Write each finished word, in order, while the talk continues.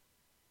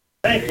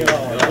Thank you,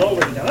 Lord.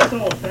 Glory to God. Let's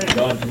all stand.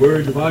 God's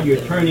Word. While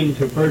you're turning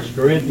to 1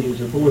 Corinthians,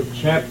 the 4th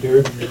chapter,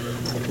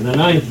 in the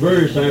 9th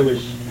verse, I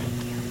was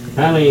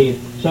finally,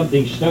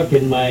 something stuck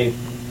in my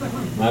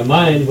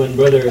mind when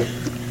Brother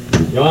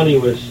Johnny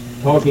was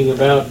talking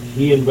about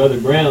he and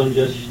Brother Brown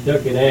just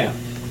stuck it out.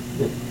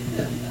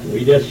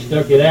 We just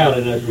stuck it out,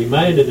 and I was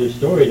reminded of a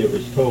story that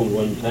was told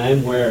one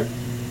time where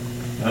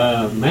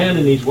a man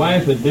and his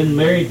wife had been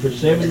married for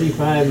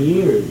 75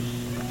 years.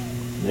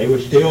 They were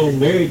still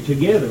married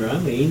together. I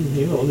mean,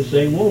 the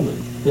same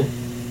woman.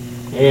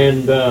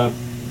 And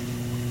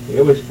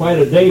it was quite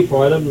a day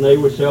for them, and they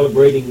were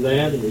celebrating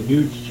that in a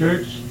huge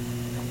church.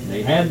 And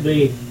they had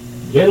the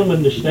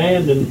gentleman to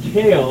stand and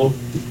tell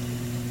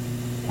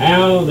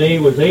how they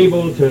was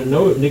able to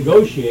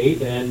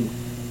negotiate and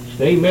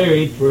stay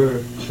married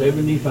for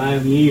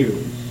 75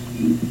 years.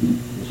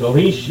 So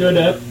he stood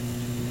up,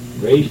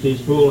 raised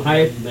his full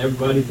height, and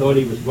everybody thought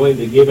he was going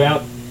to give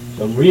out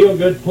some real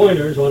good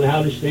pointers on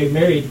how to stay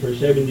married for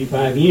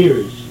 75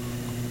 years.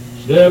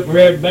 Stood up,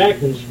 reared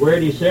back, and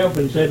squared himself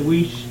and said,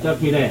 "We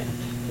stuck it out."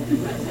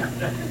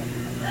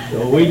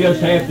 So we just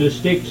have to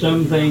stick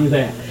some things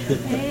out.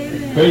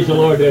 Praise the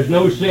Lord. There's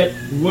no set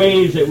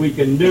ways that we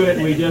can do it.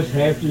 We just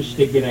have to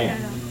stick it out.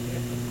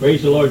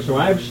 Praise the Lord. So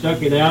I've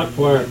stuck it out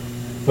for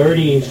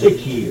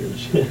 36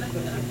 years.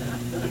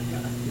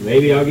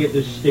 Maybe I'll get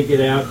to stick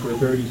it out for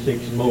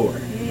 36 more.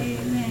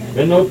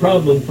 Been no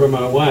problem for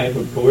my wife,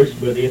 of course,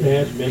 but it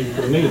has been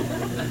for me.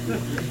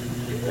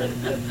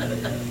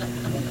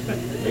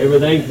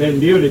 Everything's been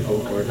beautiful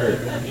for her.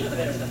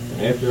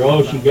 After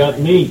all, she got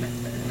me.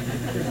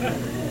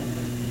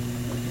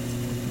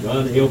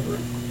 God help her.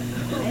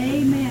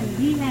 Amen.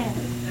 He has.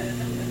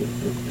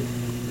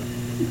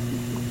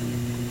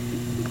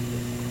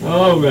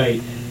 All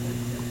right.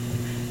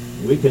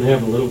 We can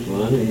have a little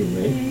fun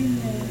anyway.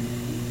 Amen.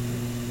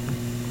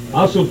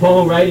 Also,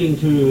 Paul writing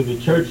to the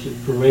church at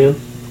Corinth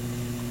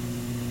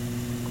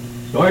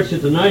starts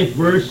at the 9th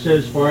verse,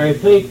 says, "For I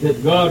think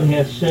that God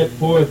hath set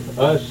forth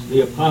us,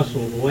 the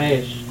apostles,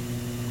 last,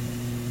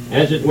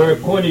 as it were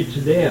appointed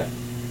to death.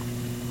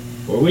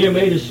 For we are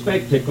made a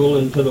spectacle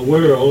unto the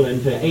world,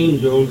 and to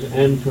angels,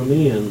 and to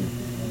men.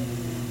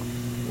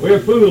 We are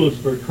fools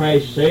for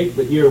Christ's sake,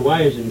 but ye are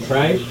wise in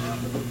Christ.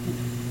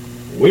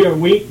 We are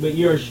weak, but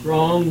ye are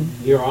strong.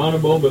 Ye are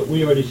honorable, but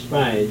we are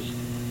despised.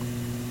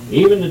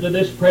 Even unto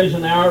this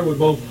present hour we're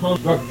both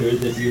instructors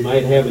that you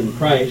might have in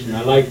Christ." And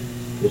I like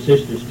the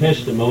sister's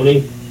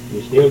testimony.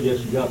 You still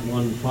just got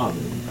one Father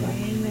in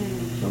Christ. Amen.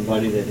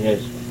 Somebody that has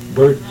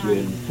birthed you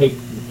and taken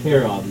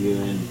care of you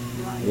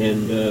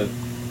and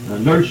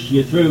nursed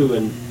you through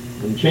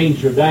and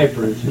changed your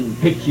diapers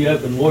and picked you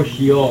up and washed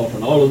you off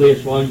and all of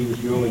this while you was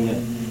growing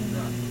up.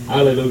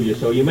 Hallelujah.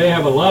 So you may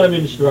have a lot of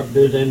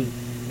instructors,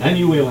 and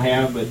you will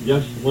have, but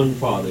just one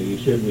Father. You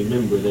should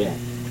remember that.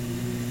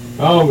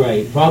 All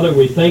right. Father,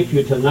 we thank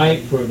you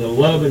tonight for the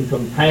love and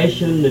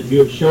compassion that you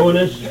have shown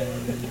us.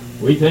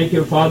 We thank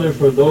you, Father,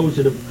 for those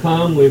that have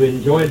come. We've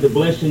enjoyed the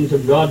blessings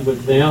of God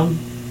with them.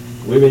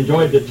 We've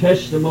enjoyed the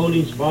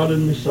testimonies, Father,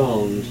 and the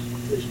songs.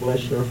 It's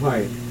blessed our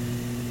heart.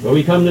 Well,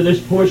 we come to this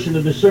portion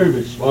of the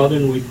service, Father,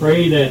 and we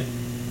pray that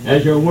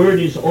as your word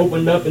is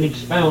opened up and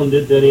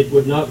expounded, that it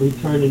would not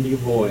return into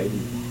void.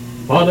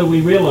 Father, we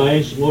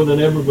realize more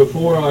than ever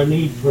before our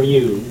need for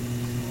you.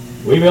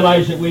 We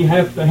realize that we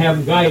have to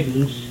have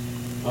guidance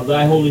of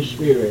thy Holy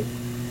Spirit.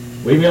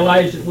 We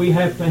realize that we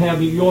have to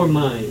have your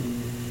mind,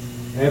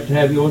 have to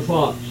have your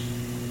thoughts.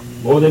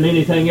 More than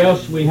anything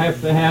else, we have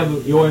to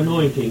have your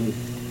anointing.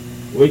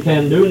 We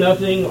can do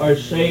nothing or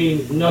say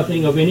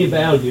nothing of any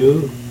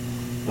value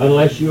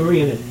unless you're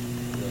in it.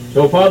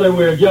 So, Father,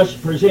 we're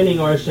just presenting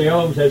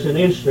ourselves as an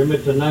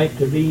instrument tonight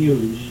to be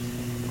used.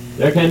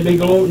 There can be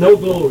no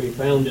glory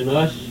found in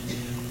us.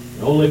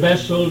 Only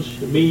vessels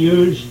to be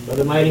used by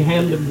the mighty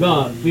hand of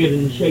God, fit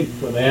and shaped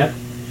for that.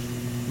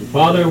 And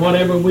Father,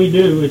 whatever we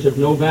do is of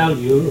no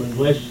value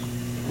unless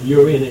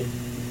you're in it.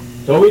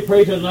 So we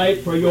pray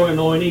tonight for your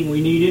anointing.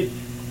 We need it.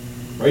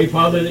 Pray,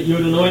 Father, that you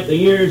would anoint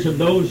the ears of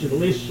those that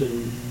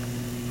listen.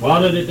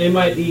 Father, that they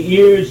might be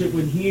ears that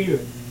would hear.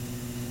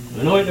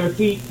 Anoint our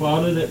feet,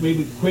 Father, that we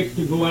be quick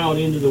to go out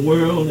into the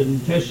world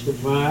and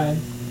testify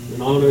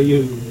and honor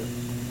you.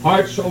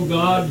 Hearts, O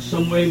God,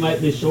 some way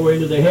might be soar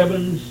into the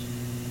heavens,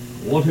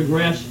 want to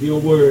grasp your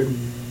word.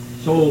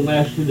 Soul,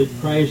 Master, that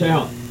cries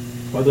out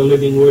for the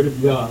living word of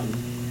God.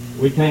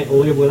 We can't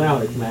live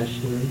without it,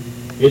 Master.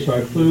 It's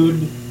our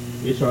food,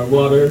 it's our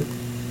water,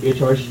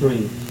 it's our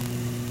strength.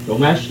 So,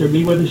 Master,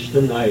 be with us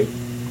tonight.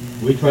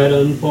 We try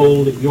to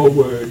unfold your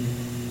word.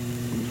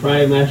 We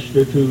try,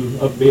 Master, to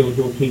upbuild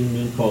your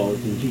kingdom cause.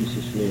 In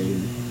Jesus'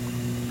 name,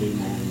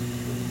 amen.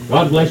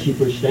 God bless you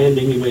for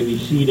standing. You may be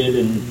seated.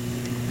 And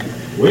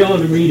we ought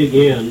to read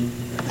again.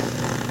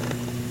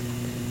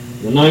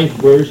 The 9th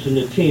verse and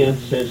the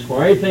 10th says,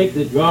 "For I think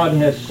that God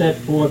hath set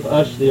forth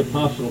us, the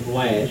apostles,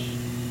 last,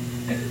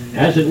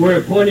 as it were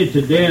appointed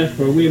to death,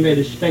 for we made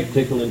a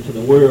spectacle unto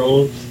the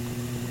world,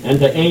 and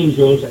to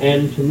angels,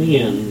 and to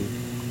men.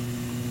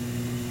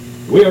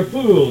 We are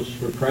fools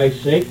for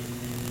Christ's sake.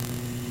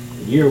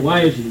 You're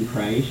wise in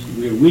Christ.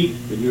 We're weak,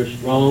 but you're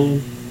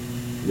strong.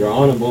 You're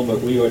honorable, but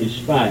we are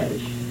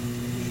despised.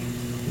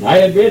 And I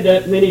have read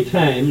that many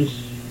times.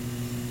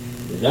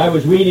 As I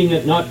was reading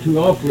it not too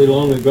awfully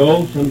long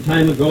ago, some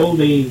time ago,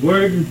 the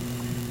word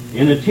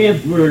in the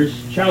 10th verse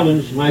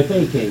challenged my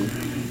thinking.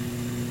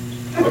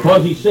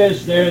 Because he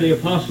says there, the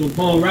Apostle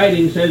Paul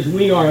writing says,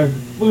 we are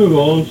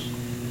fools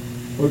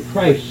for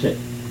Christ's sake.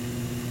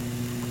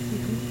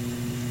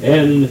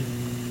 And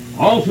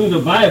all through the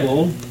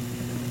Bible,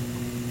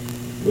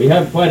 we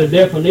have quite a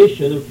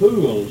definition of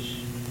fools.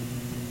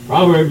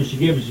 Proverbs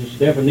gives us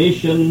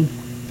definition.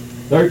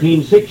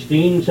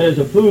 13:16 says,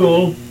 a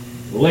fool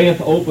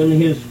layeth open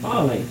his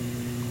folly.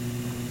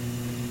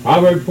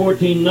 Proverbs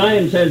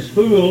 14:9 says,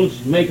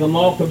 fools make a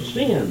mock of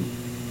sin.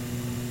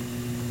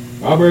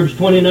 Proverbs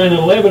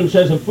 29:11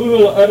 says, a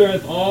fool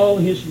uttereth all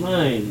his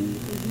mind.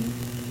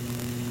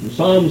 And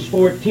Psalms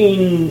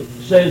 14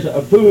 says,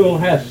 a fool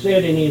hath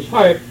said in his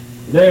heart,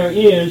 there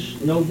is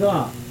no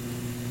God.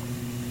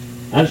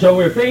 And so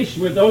we're faced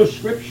with those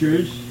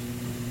scriptures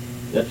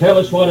that tell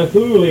us what a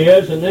fool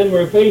is, and then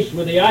we're faced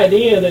with the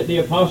idea that the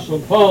Apostle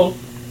Paul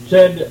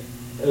said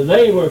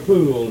they were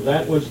fools.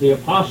 That was the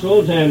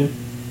apostles, and I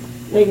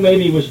think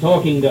maybe he was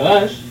talking to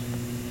us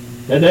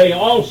today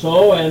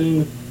also.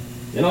 And,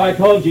 you know, I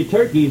called you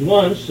turkeys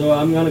once, so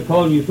I'm going to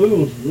call you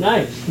fools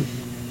tonight.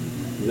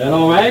 Is that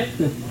all right?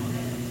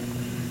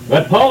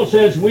 But Paul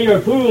says we are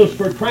fools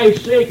for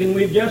Christ's sake, and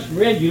we've just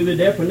read you the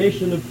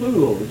definition of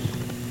fools.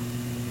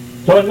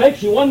 So it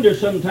makes you wonder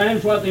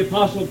sometimes what the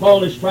Apostle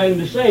Paul is trying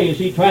to say. Is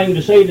he trying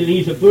to say that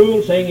he's a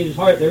fool, saying in his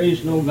heart there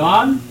is no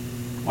God?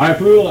 Or a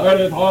fool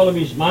uttereth all of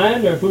his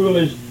mind? Or a fool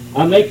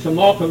makes a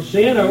mock of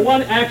sin? Or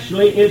what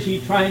actually is he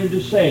trying to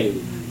say?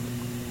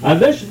 And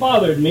this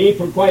bothered me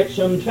for quite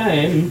some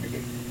time.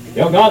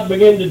 God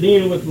began to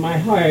deal with my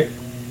heart,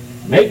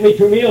 make me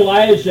to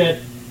realize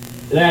that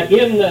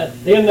in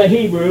the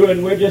Hebrew,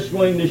 and we're just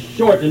going to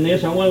shorten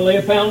this, I want to lay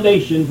a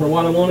foundation for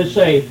what I want to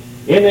say.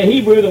 In the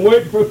Hebrew, the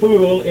word for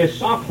fool is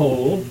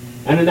sakhol,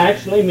 and it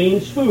actually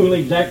means fool,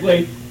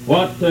 exactly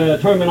what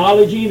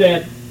terminology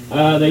that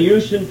they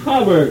used in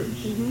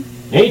Proverbs.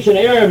 Ancient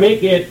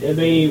Aramaic,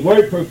 the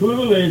word for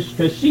fool is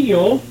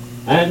kasil,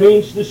 and it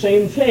means the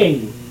same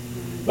thing.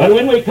 But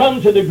when we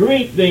come to the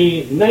Greek,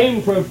 the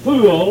name for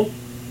fool,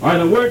 or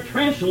the word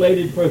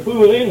translated for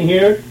fool in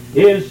here,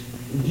 is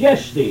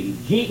geste,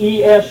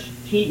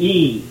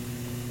 G-E-S-T-E.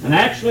 And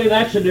actually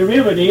that's a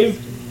derivative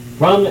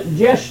from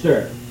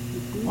jester.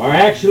 Or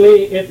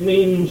actually, it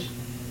means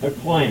a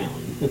clown.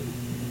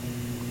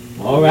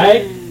 All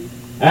right?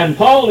 And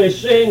Paul is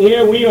saying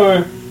here we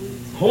are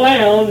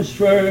clowns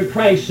for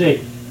Christ's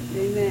sake.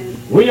 Amen.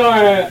 We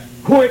are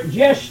court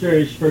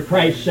jesters for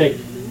Christ's sake.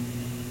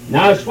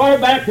 Now, as far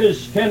back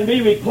as can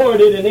be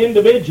recorded, an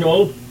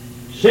individual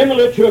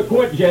similar to a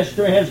court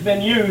jester has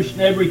been used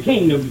in every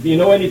kingdom. If you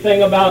know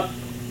anything about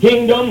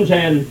kingdoms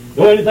and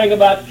know anything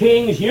about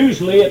kings,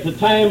 usually at the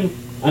time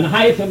and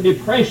height of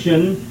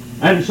depression,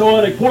 and so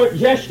on, a court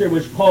jester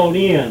was called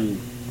in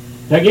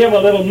to give a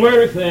little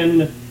mirth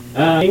and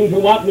to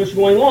what was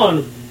going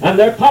on. And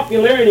their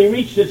popularity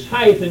reached its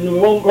height in the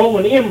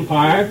Roman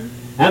Empire,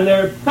 and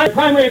their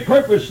primary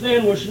purpose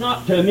then was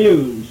not to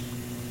amuse.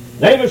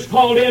 They was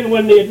called in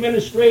when the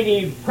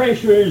administrative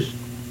pressures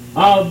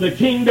of the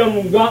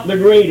kingdom got the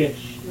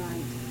greatest.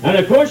 Right. And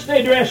of course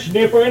they dressed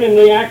different and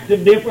they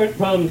acted different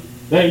from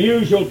the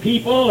usual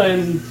people,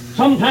 and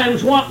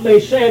sometimes what they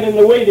said and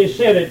the way they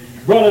said it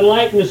brought a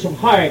lightness of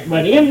heart,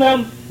 but in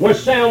them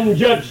was sound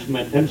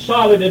judgment and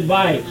solid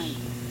advice.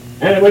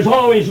 And it was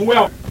always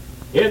welcome.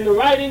 In the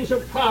writings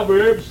of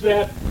Proverbs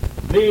that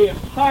the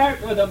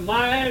heart or the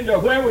mind or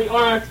where we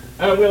are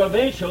will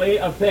eventually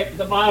affect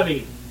the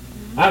body.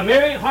 A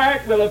merry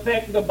heart will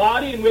affect the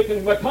body and we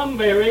can become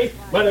merry,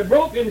 but a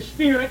broken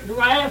spirit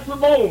drieth the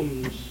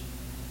bones.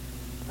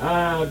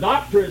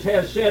 Doctors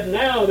have said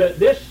now that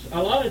this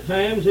a lot of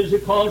times is the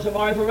cause of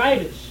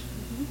arthritis.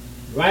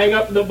 Drying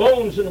up the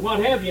bones and what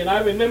have you. And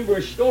I remember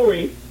a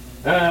story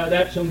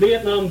that some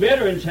Vietnam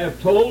veterans have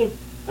told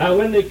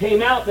when they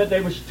came out, that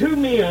there was two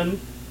men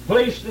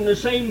placed in the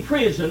same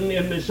prison,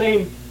 and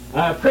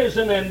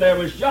there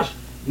was just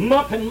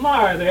muck and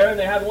mire there, and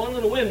they had one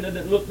little window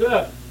that looked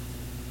up.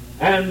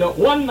 And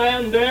one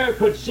man there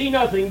could see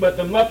nothing but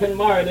the muck and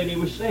mire that he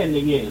was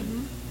standing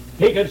in.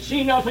 He could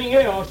see nothing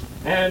else,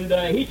 and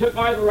he took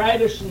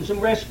arthritis and some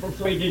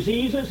respiratory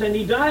diseases, and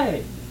he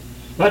died.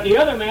 But the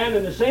other man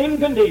in the same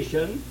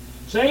condition,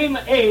 same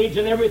age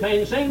and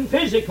everything, same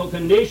physical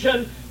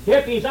condition,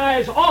 kept his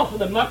eyes off of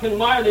the muck and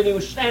mire that he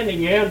was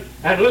standing in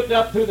and looked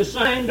up through the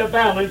sign to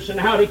balance and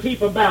how to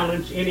keep a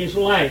balance in his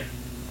life.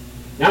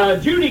 Now,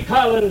 Judy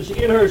Collins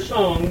in her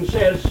song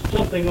says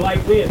something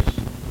like this.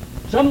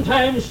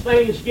 Sometimes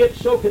things get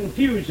so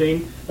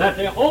confusing that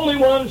the only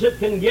ones that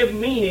can give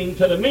meaning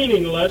to the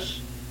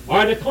meaningless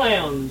are the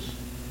clowns.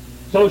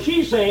 So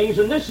she sings,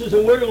 and this is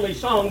a worldly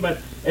song, but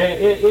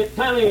it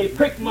kind of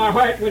pricked my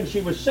heart when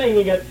she was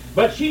singing it.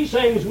 But she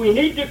sings, we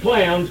need the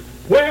clowns.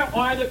 Where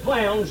are the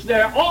clowns?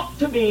 There ought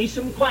to be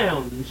some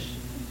clowns.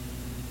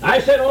 I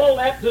said all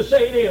that to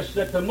say this,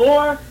 that the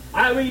more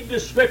I read the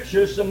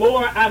Scriptures, the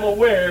more I'm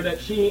aware that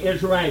she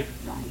is right.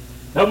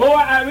 The more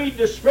I read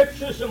the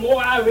Scriptures, the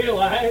more I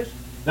realize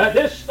that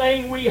this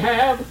thing we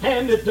have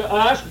handed to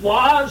us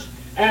was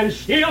and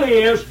still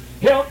is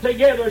held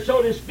together,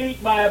 so to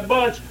speak, by a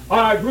bunch or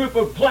a group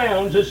of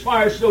clowns as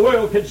far as the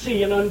world could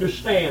see and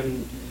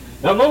understand.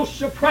 The most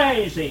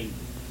surprising,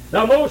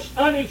 the most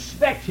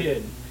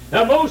unexpected,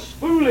 the most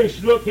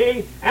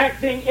foolish-looking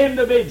acting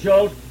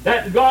individuals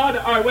that God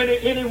or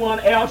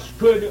anyone else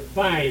could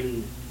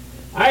find.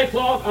 I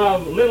thought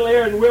of little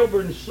Aaron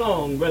Wilburn's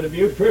song, Brother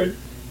Buford.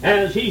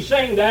 As he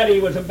sang that, he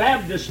was a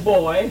Baptist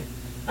boy,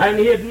 and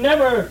he had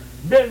never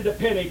been to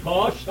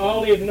Pentecost.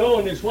 All he had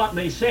known is what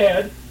they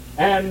said.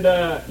 And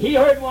he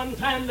heard one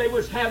time they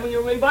was having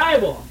a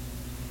revival.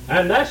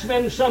 And that's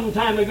been some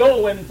time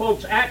ago when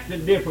folks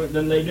acted different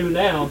than they do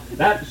now.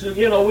 That's,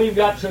 you know, we've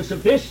got so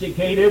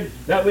sophisticated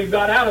that we've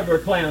got out of our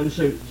clown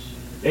suits.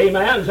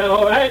 Amen? Is that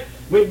all right?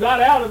 We've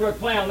got out of our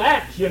clown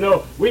acts, you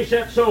know. We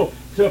set so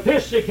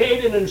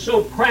sophisticated and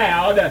so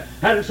proud,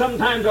 and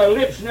sometimes our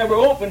lips never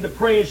open to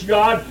praise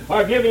God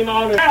or give Him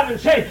honor and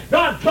say,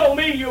 God told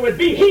me you would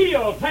be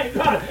healed, thank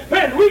God.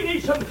 Friend, we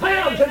need some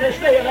clowns in this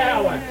day and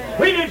hour.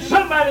 We need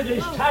somebody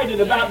that's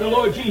excited about the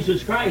Lord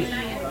Jesus Christ.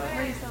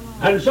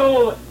 And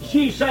so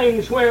she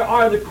sings, where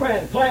are the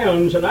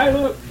clowns? And I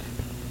look,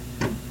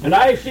 and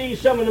I see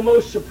some of the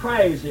most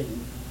surprising,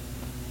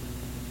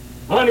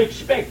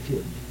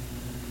 unexpected,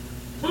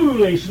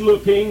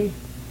 foolish-looking,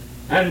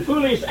 and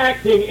foolish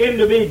acting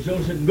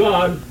individuals that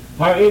God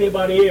or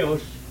anybody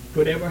else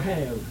could ever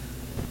have.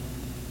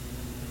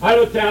 I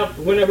looked out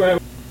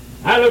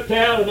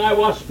and I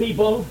watched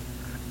people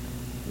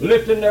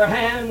lifting their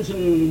hands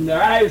and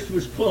their eyes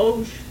was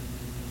closed.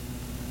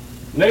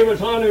 And they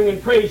was honoring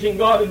and praising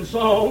God in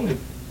song.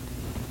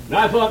 And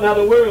I thought, now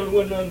the world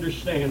wouldn't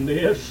understand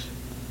this.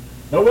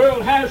 The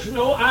world has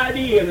no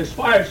idea. And as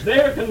far as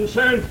they're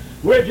concerned,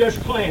 we're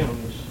just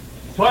clowns.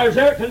 As far as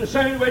they're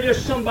concerned, we're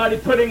just somebody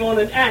putting on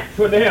an act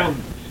for them.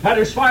 And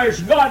as far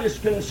as God is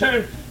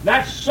concerned,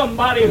 that's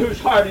somebody whose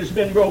heart has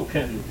been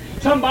broken.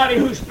 Somebody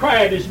whose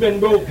pride has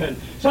been broken.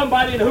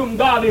 Somebody to whom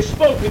God has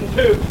spoken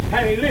to,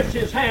 and He lifts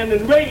His hand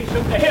and raises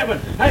him to heaven.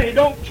 And He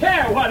don't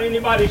care what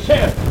anybody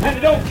says. And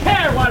He don't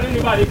care what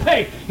anybody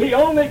thinks. He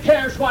only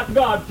cares what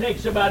God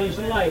thinks about his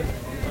life.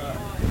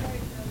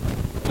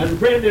 And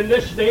friend, in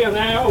this day and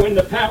hour, when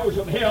the powers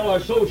of hell are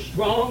so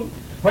strong,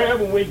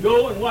 wherever we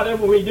go and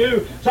whatever we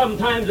do,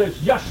 sometimes it's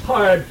just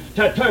hard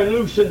to turn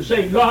loose and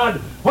say, God,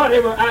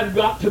 whatever I've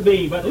got to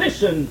be. But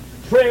listen,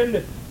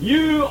 friend,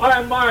 you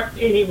are marked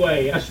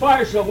anyway. As far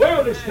as the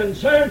world is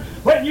concerned,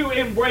 when you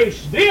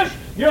embrace this,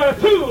 you're a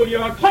fool,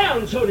 you're a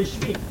clown, so to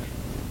speak.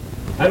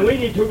 And we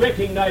need to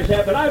recognize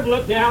that. But I've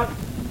looked out,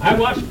 I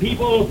watched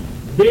people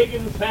big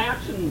and fat,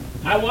 and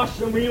I watched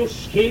them real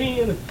skinny,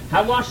 and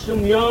I watched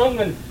them young,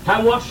 and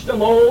I watched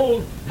them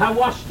old, I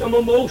watched them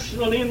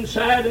emotional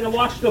inside, and I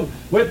watched them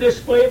with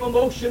display of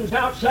emotions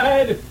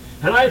outside.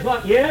 And I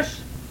thought,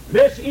 yes,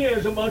 this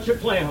is a bunch of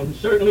clowns,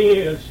 certainly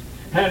is.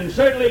 And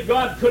certainly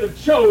God could have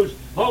chose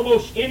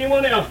almost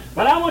anyone else.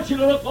 But I want you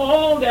to look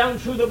all down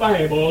through the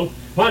Bible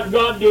what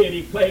God did.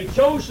 He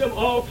chose them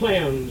all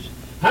clowns.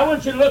 I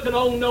want you to look at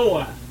old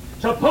Noah.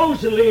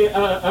 Supposedly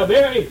a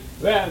very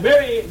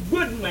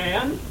good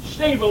man,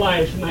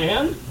 stabilized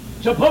man,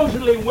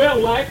 supposedly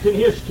well-liked in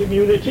his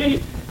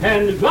community.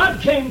 And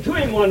God came to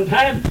him one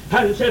time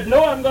and said,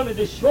 no, I'm going to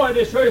destroy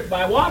this earth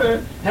by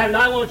water, and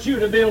I want you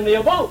to build me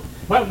a boat.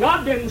 Well,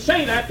 God didn't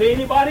say that to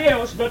anybody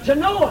else but to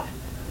Noah.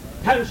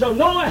 And so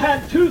Noah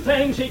had two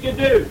things he could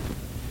do.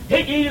 He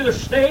could either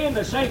stay in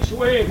the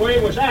sanctuary where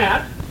he was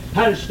at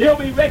and still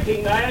be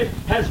recognized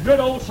as good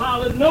old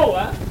solid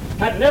Noah,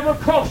 had never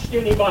crossed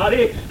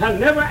anybody, had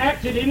never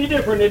acted any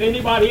different than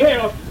anybody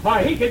else, or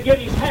he could get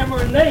his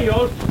hammer and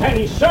nails and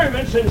his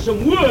servants and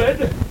some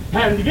wood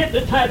and get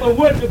the type of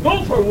wood to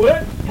gopher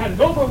wood, and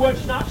gopher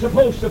wood's not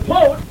supposed to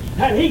float,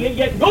 and he could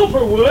get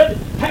gopher wood,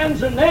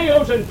 hands and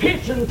nails and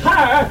pitch and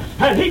tire,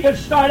 and he could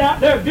start out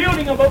there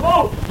building of a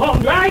boat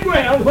on dry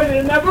ground when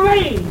it never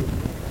rained.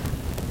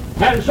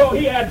 And so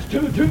he had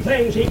two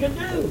things he could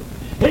do.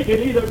 He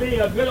could either be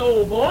a good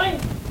old boy,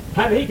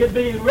 and he could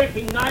be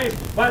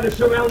recognized by the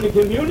surrounding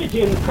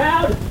community and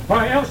crowd,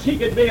 or else he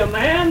could be a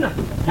man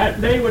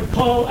that they would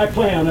call a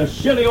clown, a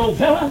silly old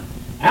fella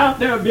out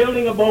there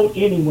building a boat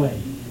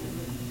anyway.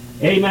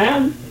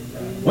 Amen?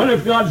 Wonder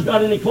if God's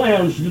got any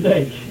clowns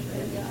today.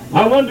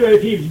 I wonder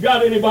if He's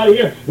got anybody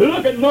here.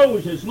 Look at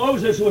Moses.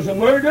 Moses was a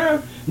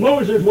murderer.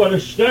 Moses was a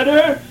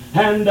stutterer.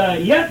 And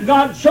yet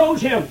God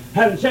chose him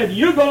and said,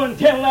 you go and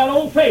tell that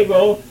old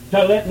Pharaoh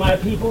to let my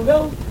people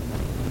go.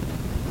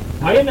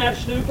 Now, isn't that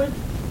stupid?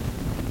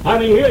 I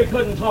mean, here he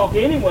couldn't talk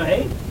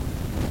anyway.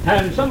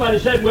 And somebody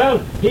said, well,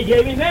 He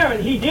gave him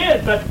Aaron. He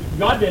did, but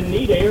God didn't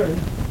need Aaron.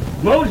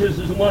 Moses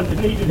is the one that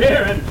needed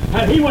Aaron,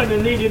 and he wouldn't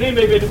have needed him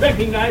if he'd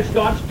recognized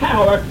God's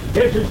power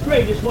is as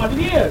great as what it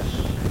is.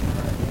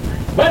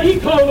 But he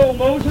called old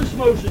Moses.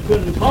 Moses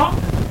couldn't talk.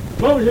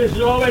 Moses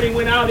had already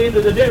went out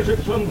into the desert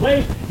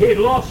someplace. He had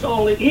lost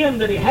all the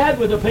end that he had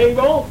with the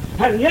Pharaoh,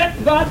 and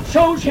yet God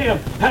chose him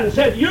and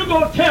said, you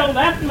go tell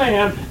that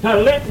man to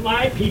let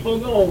my people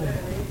go.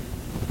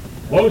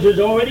 Moses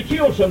already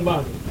killed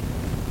somebody,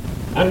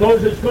 and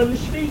Moses couldn't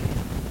speak.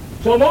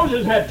 So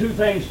Moses had two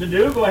things to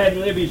do. Go ahead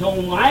and live his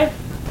own life,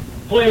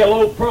 play a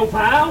low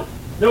profile,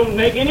 don't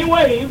make any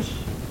waves,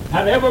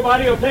 and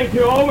everybody will think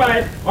you're all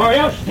right, or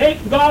else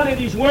take God at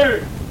his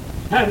word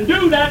and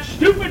do that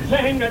stupid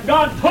thing that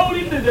God told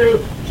him to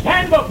do.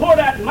 Stand before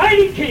that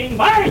mighty king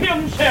by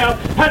himself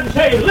and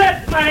say,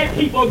 let my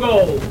people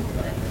go.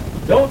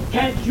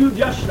 Can't you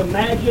just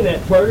imagine at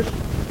first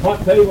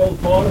what Pharaoh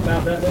thought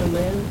about that little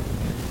man?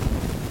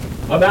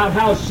 About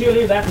how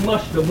silly that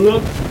must have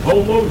looked.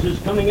 Old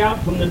Moses coming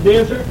out from the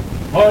desert,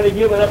 already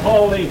given up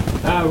all the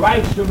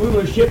rights to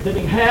rulership that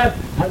he had,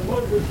 and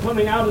Moses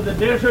coming out of the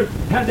desert,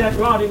 had that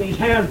rod in his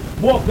hand,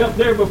 walked up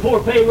there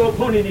before Pharaoh,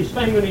 pointed his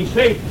finger in his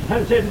face,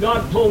 and said,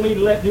 God told me to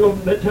let you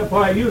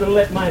to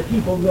let my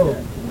people go.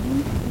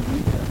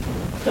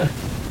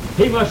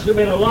 He must have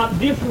been a lot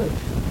different.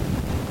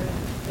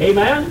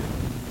 Amen?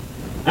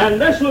 And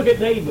let's look at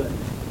David.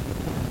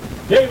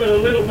 David, a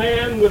little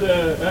man with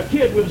a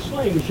kid with a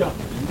slingshot.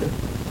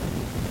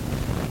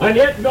 And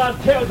yet God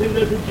tells him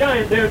there's a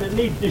giant there that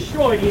needs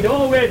destroyed. He'd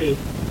already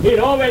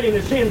in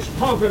a sense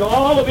conquered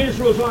all of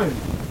Israel's army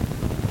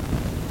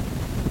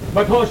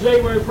because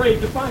they were afraid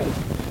to fight.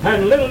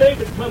 And little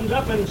David comes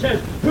up and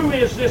says, who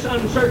is this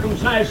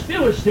uncircumcised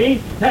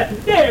Philistine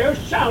that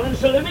dares challenge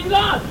the living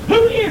God?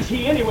 Who is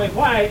he anyway?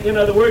 Why, in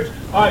other words,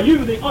 are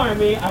you the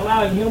army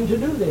allowing him to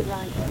do this?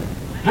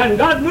 And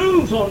God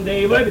moves on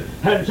David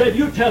and said,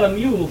 you tell him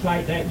you'll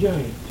fight that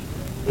giant.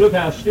 Look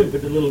how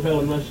stupid the little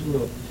fellow must have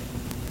looked.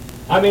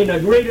 I mean, the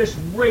greatest,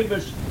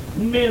 bravest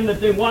men that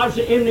there was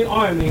in the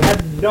army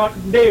had not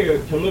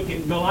dared to look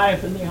at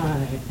Goliath in the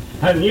eye.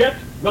 And yet,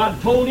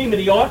 God told him that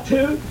he ought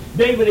to.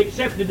 David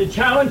accepted the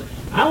challenge.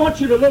 I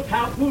want you to look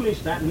how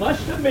foolish that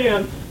must have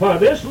been for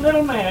this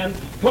little man,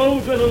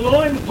 clothed with a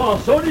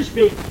loincloth, so to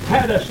speak,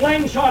 had a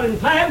slingshot and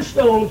 5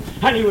 stones,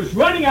 and he was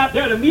running out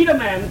there to meet a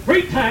man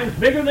 3 times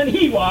bigger than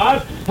he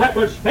was, that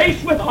was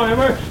faced with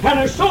armor and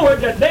a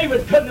sword that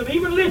David couldn't have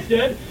even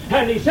lifted,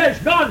 and he says,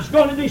 God's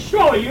going to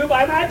destroy you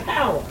by my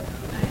power.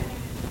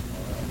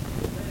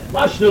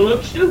 Must have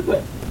looked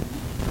stupid.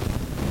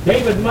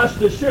 David must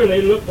have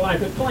surely looked like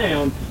a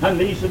clown. And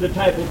these are the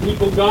type of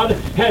people God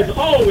has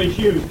always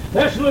used.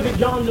 Let's look at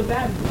John the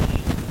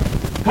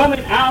Baptist.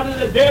 Coming out of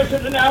the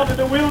desert and out of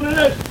the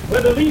wilderness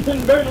with a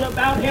leafing girdle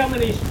about him,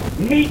 and his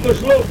meat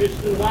was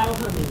locusts and wild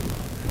honey.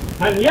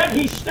 And yet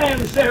he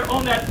stands there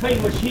on that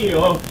famous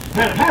hill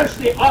and has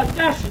the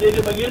audacity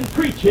to begin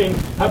preaching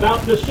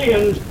about the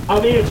sins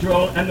of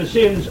Israel and the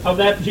sins of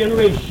that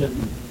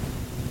generation.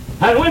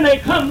 And when they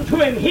come to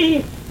him, he,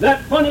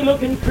 that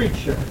funny-looking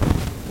creature,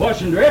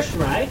 wasn't dressed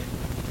right,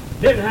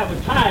 didn't have a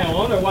tie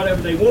on or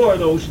whatever they wore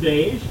those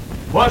days,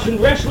 wasn't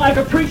dressed like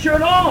a preacher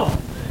at all.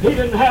 He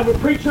didn't have a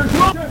preacher's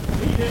look.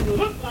 He didn't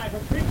look like a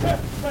preacher,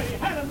 but he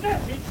had a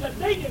message that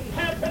they didn't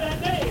have for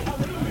that day.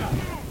 Hallelujah.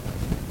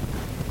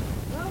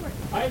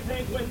 I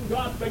think when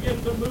God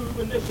began to move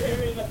in this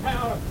area, the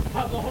power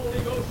of the Holy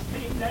Ghost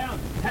came down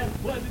and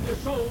flooded the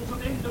souls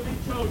of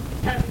individuals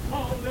and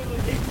called little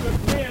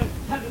ignorant men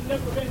had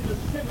never been to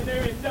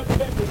seminary, never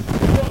been to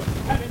school,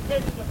 and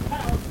invented the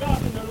power of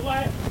God in their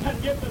life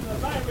and give them the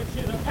vibrancy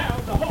and the power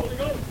of the Holy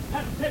Ghost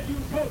and said, you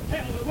go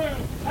tell the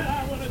world and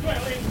I want to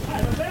dwell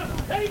inside of them.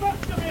 They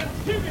must have been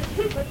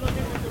stupid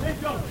looking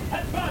individuals,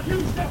 and God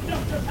used them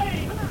just the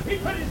same. He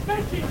put his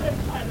message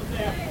inside of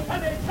them,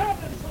 and they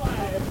challenged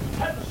lives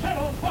and set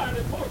on fire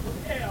the course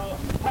of hell,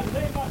 and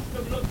they must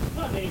have looked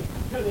funny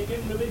to the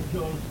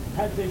individuals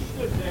as they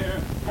stood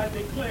there and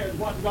declared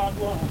what God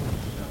was.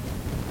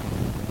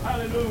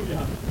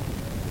 Hallelujah.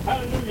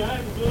 Hallelujah.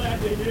 I'm glad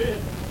they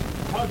did,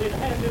 because it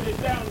handed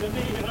it down to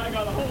me and I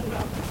got a hold of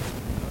it.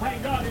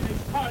 Thank God it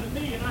is part of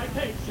me and I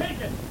can't shake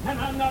it, and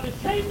I'm not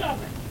ashamed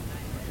of it.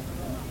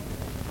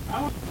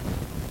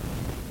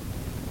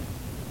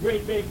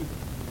 Great big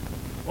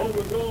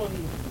overgrown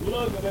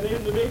lug of an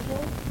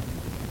individual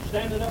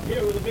standing up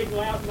here with a big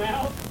loud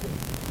mouth,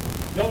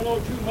 don't know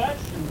too much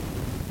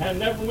and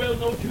never will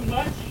know too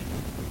much,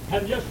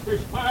 and just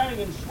perspiring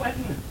and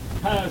sweating,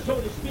 so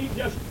to speak,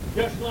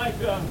 just like,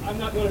 I'm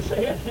not going to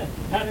say it,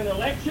 at an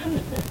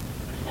election.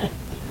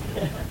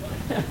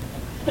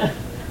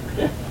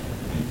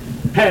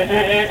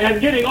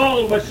 and getting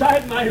all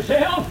beside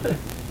myself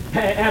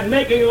and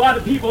making a lot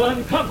of people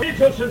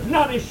uncomfortable. It's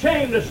not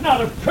ashamed, it's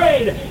not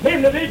afraid.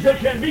 Individuals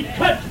can be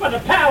touched by the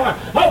power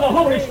of the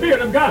Holy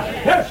Spirit of God.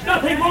 There's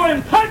nothing more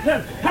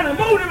important than a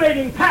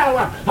motivating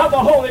power of the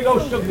Holy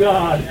Ghost of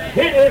God.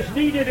 It is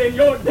needed in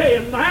your day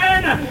and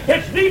mine.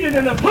 It's needed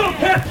in the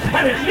pulpit,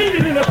 and it's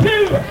needed in the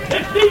pew.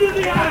 It's needed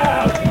in the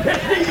aisle.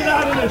 It's needed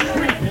out in the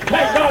street.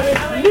 Thank God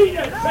it's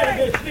needed.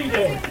 Say it's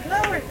needed.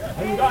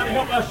 And God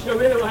help us to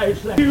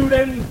realize that. You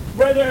then,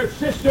 brothers,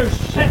 sisters,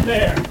 sit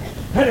there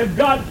And if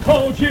God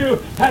calls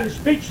you and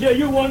speaks to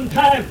you one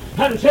time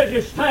and says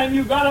it's time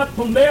you got up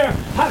from there,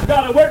 I've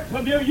got to work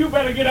from you, you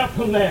better get up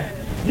from there.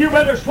 You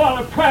better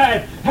swallow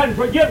pride and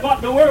forget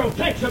what the world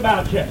thinks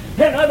about you.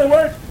 In other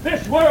words,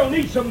 this world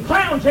needs some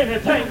clowns in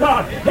it, thank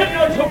God. It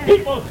needs some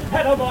people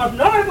that are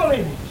abnormal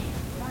in it.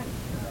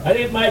 And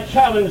it might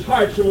challenge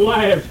hearts and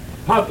lives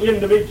of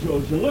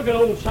individuals. And look at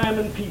old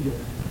Simon Peter,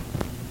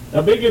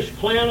 the biggest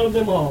clown of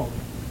them all.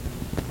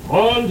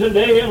 On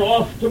today and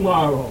off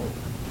tomorrow.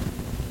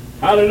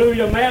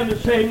 Hallelujah, man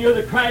that's saying you're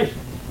the Christ,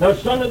 the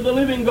Son of the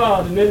living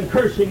God, and then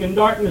cursing in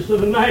darkness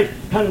of the night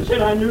and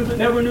said, I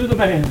never knew the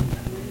man.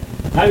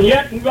 And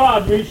yet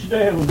God reached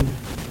down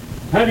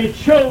and he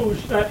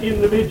chose that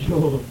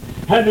individual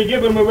and he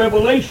gave him a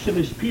revelation,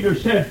 as Peter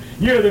said,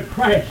 you're the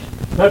Christ,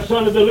 the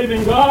Son of the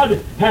living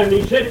God. And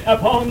he said,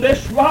 upon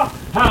this rock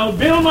I'll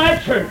build my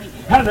church,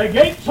 and the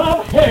gates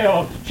of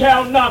hell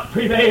shall not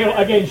prevail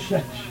against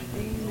it.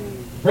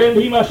 Friend,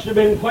 he must have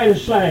been quite a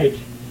sight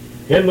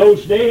in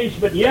those days,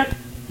 but yet,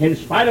 in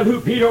spite of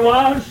who Peter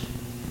was,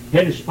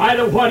 in spite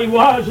of what he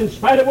was, in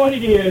spite of what he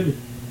did,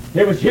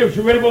 it was his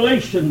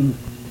revelation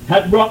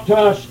that brought to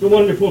us the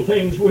wonderful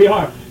things we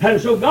are. And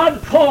so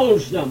God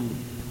calls them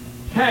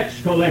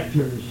tax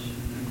collectors,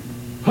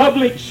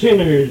 public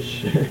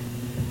sinners.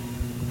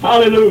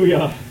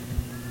 Hallelujah.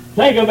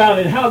 Think about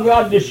it, how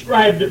God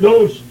described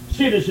those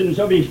citizens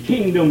of his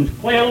kingdom,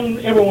 clown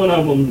every one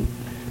of them,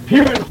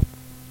 pure and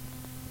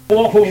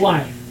walk of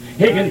life.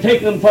 He can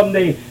take them from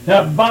the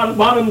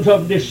bottoms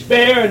of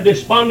despair and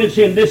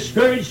despondency and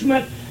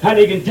discouragement, and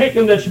he can take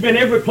them that's been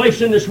every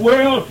place in this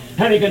world,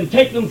 and he can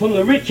take them from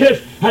the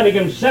riches, and he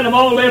can set them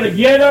all there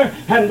together,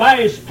 and by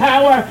his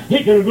power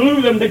he can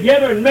glue them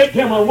together and make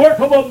them a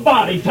workable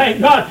body,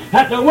 thank God,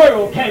 that the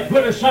world can't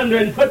put asunder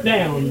and put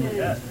down.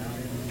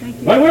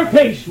 But we're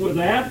faced with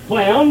that,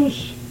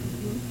 clowns,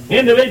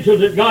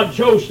 individuals that God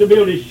chose to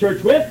build his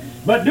church with.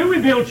 But do we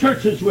build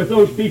churches with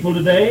those people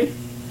today?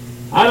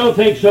 I don't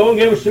think so.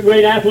 Give us the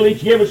great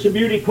athletes, give us the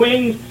beauty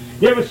queens,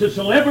 give us the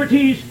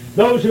celebrities,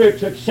 those who are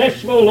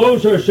successful,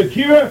 those who are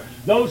secure,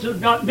 those who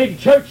have got big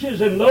churches,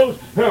 and those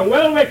who are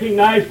well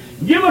recognized.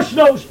 Give us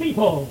those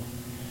people.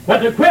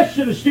 But the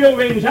question still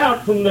rings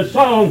out from the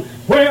song,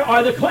 where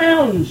are the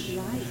clowns?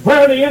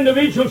 Where are the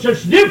individuals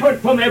that's different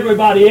from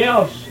everybody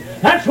else?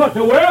 That's what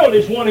the world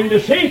is wanting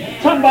to see,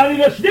 somebody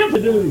that's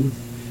different to do.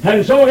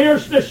 And so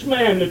here's this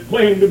man that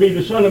claimed to be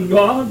the Son of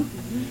God,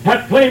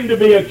 that claimed to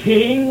be a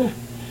king,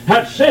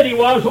 that said he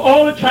was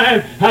all the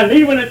time, and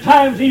even at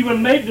times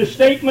even made the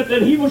statement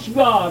that he was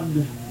God.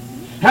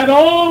 Had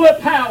all the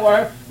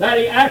power that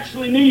he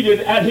actually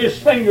needed at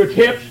his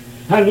fingertips,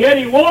 and yet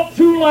he walked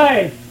through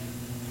life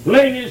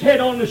laying his head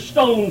on the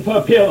stone for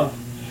a pillar.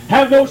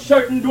 Have no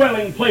certain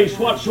dwelling place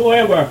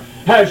whatsoever.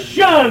 Has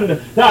shunned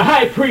the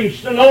high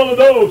priest and all of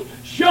those.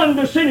 Shunned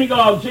the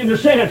synagogues in a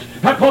sense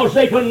because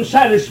they couldn't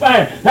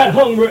satisfy that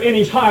hunger in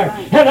his heart.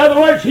 In other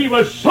words, he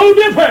was so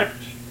different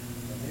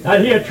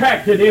that he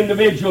attracted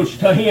individuals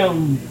to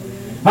him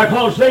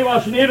because they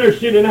wasn't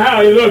interested in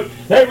how he looked.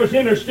 They was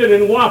interested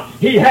in what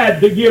he had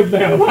to give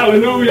them.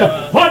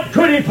 Hallelujah. What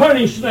could he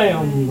furnish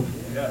them?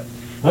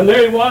 And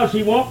there he was.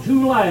 He walked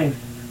through life.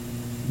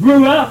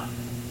 Grew up.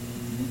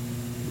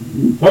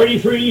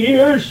 33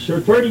 years or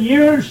 30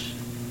 years.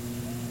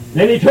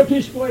 Then he took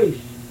his place.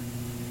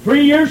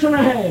 3 years and a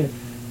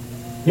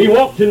half. He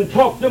walked and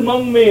talked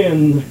among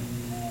men.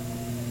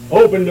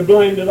 Opened the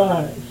blinded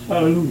eyes.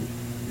 Hallelujah.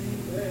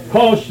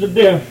 Caused the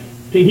deaf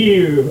to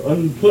hear,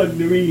 unplug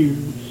their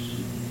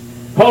ears.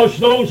 Caused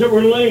those that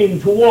were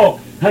lame to walk,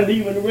 and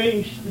even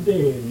raised the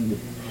dead.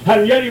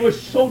 And yet he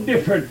was so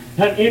different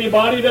than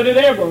anybody that had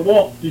ever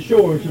walked the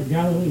shores of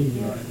Galilee.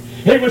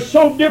 He was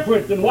so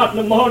different than what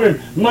the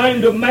modern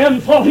mind of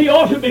man thought he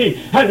ought to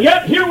be. And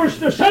yet here was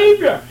the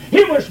Savior.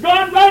 He was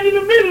God right in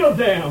the middle of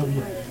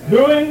them,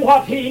 doing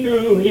what he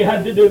knew he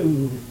had to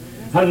do.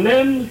 And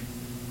then,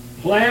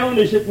 clown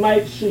as it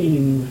might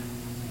seem,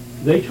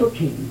 they took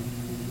him.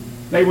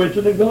 They went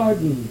to the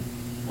garden,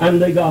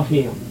 and they got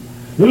him.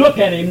 Look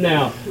at him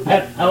now.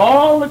 At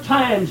all the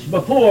times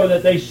before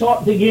that they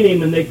sought to get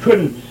him and they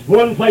couldn't.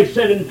 One place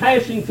said, in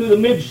passing through the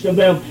midst of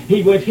them,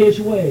 he went his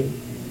way.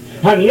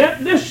 And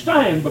yet this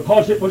time,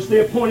 because it was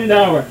the appointed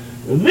hour,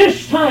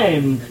 this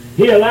time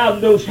he allowed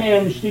those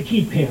hands to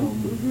keep him.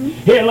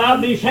 He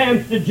allowed these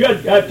hands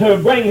to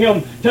bring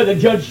him to the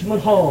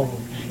judgment hall.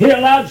 He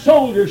allowed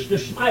soldiers to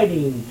smite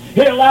him.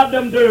 He allowed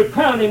them to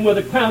crown him with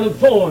a crown of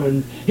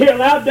thorns. He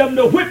allowed them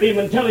to whip him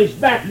until his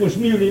back was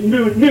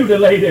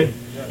mutilated.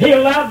 He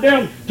allowed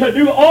them to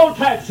do all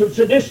types of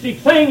sadistic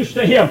things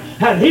to him.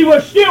 And he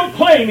was still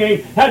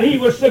claiming that he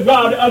was the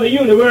God of the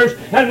universe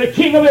and the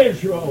King of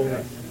Israel.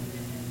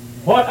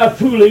 What a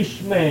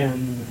foolish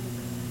man.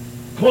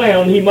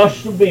 Clown he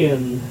must have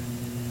been.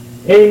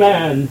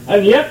 Amen.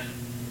 And yet,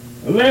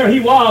 there he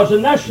was,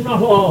 and that's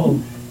not all.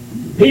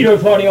 Peter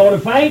thought he ought to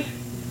fight.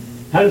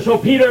 And so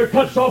Peter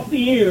cuts off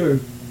the ear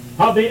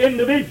of the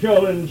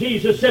individual, and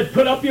Jesus said,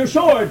 put up your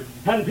sword.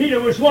 And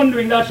Peter was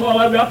wondering, that's all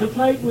I've got to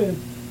fight with.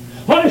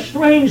 What a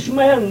strange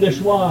man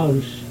this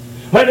was.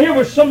 But here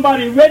was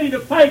somebody ready to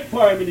fight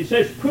for him, and he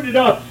says, put it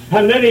up.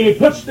 And then he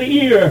puts the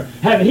ear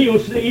and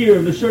heals the ear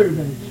of the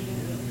servant.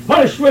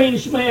 What a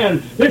strange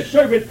man. This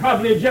servant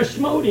probably had just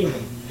smote him.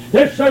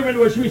 This servant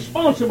was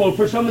responsible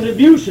for some of the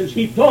abuses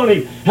heaped on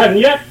him, and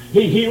yet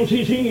he heals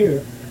his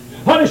ear.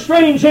 What a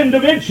strange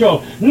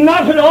individual.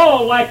 Not at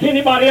all like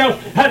anybody else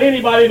had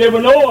anybody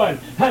ever known.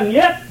 And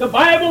yet the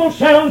Bible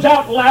sounds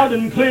out loud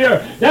and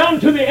clear down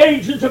to the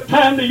ages of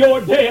time to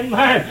your day and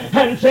mine,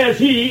 and says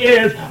he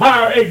is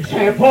our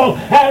example.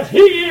 As he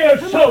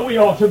is, so we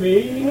ought to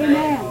be.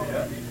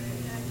 Amen.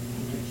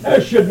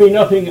 There should be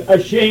nothing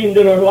ashamed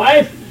in our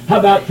life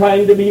about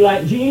trying to be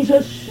like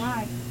Jesus.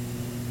 Right.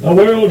 The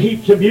world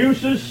heaps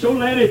abuses, so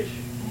let it.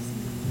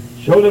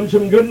 Show them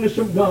some goodness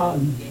of God.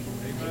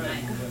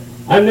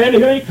 And then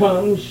here he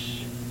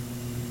comes.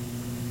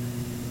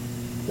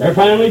 They're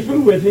finally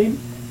through with him.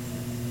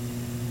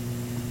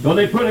 So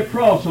they put a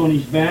cross on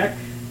his back.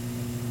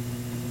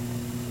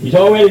 He's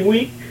already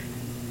weak.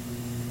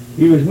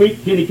 He was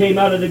weak till he came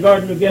out of the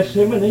Garden of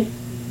Gethsemane.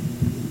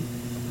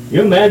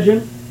 You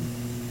imagine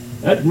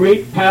that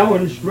great power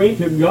and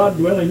strength of God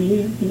dwelling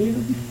in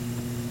him,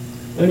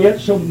 and yet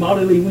so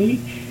bodily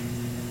weak.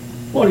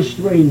 What a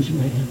strange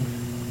man.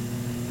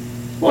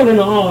 What an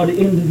odd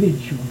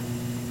individual.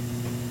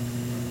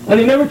 And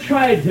he never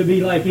tried to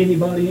be like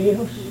anybody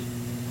else.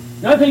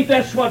 I think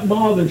that's what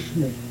bothers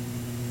me.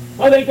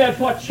 I think that's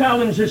what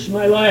challenges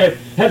my life,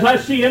 as I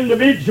see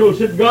individuals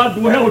that God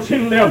dwells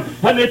in them,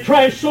 and they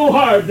try so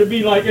hard to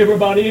be like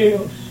everybody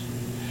else.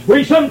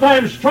 We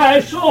sometimes try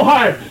so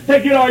hard to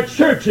get our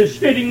churches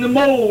fitting the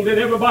mold that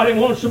everybody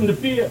wants them to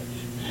fit.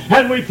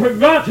 And we've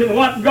forgotten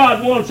what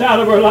God wants out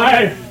of our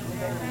life.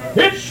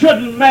 It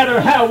shouldn't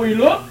matter how we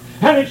look,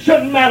 and it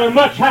shouldn't matter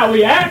much how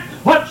we act.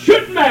 What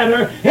should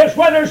matter is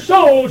whether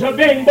souls are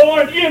being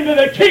born into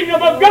the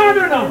kingdom of God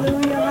or not.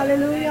 Hallelujah,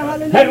 hallelujah,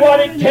 hallelujah. And what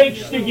it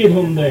takes to get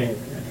them there.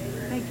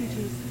 Thank you,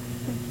 Jesus.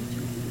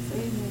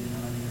 Thank you,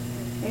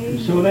 Jesus. Amen. And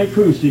so they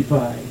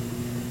crucified.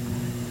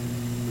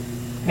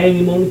 Hang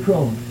him on the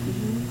cross.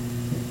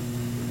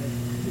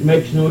 He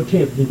makes no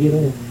attempt to get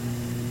off.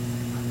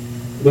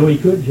 Though he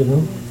could, you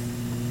know.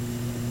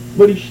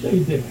 But he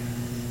stayed there.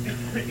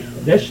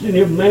 The destiny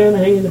of man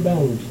hanging in the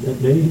balance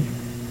that day.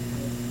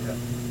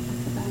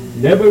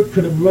 Never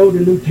could have wrote a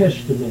New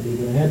Testament. He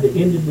would have had to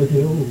end it with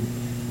the Old.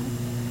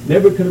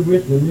 Never could have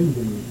written a new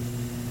one.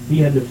 He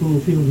had to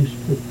fulfill his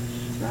purpose.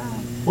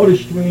 What a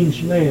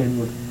strange man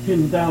with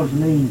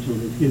 10,000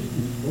 angels at his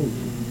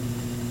disposal.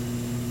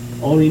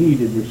 All he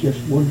needed was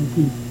just one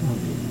peep from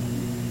him.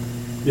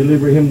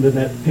 Deliver him to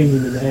that pain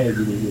and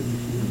agony of his life.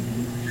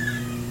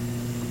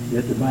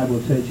 Yet the Bible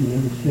says he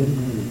never said a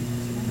word.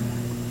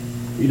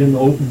 He didn't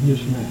open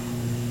his mouth.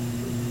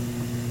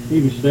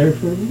 He was there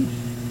for a reason.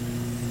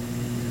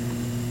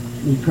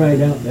 He cried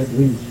out that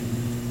reason.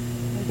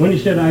 When he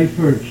said, I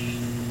first,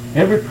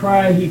 every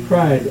cry he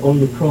cried on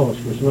the cross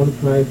was not a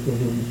cry for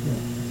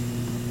himself.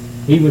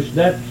 He was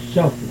that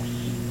selfless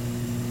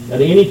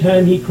that any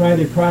time he cried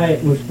a cry,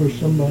 it was for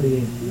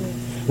somebody else.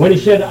 When he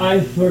said,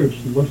 I first,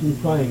 he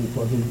wasn't crying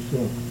for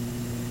himself.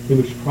 He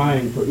was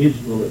crying for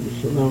Israel that was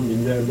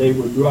surrounding there. They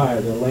were dry,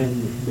 their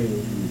land was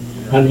barren.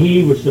 And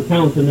he was the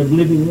fountain of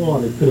living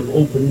water, could have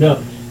opened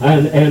up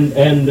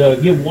and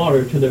give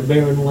water to their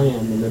barren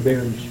land and their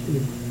barren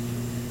spirit.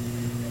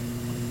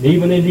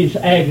 Even in his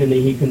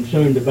agony, he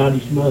concerned about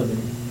his mother.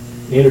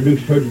 He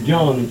introduced her to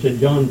John and said,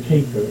 John,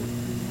 take her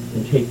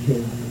and take care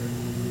of her.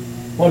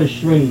 What a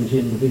strange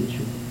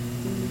individual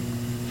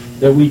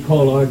that we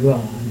call our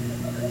God.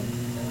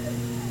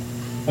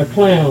 A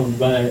clown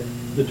by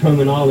the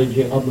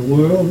terminology of the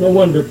world. No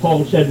wonder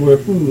Paul said we're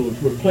fools,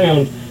 we're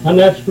clowns, and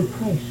that's for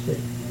Christ's sake.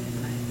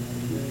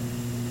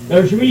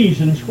 There's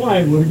reasons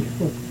why we're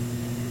different.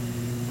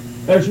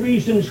 There's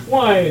reasons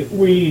why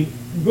we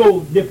go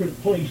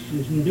different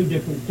places and do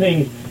different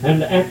things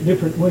and act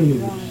different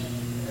ways.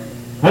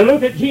 And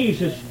look at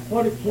Jesus,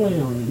 what a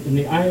clown in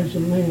the eyes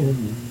of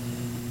man.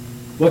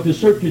 But the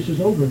circus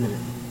is over now.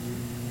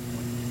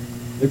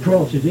 The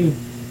cross is empty.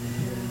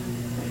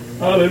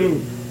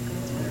 Hallelujah.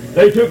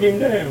 They took him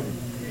down.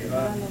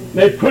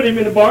 They put him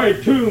in a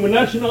borrowed tomb, and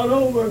that's not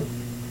over.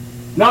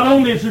 Not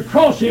only is the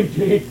cross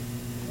empty,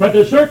 but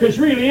the circus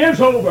really is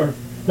over.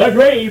 The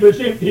grave is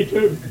empty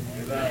too.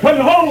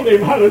 Couldn't hold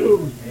him,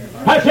 hallelujah.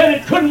 I said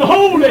it couldn't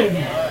hold him.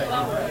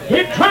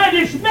 It tried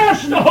its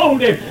best to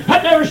hold him,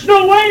 and there was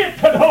no way it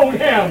could hold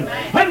him.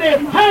 And the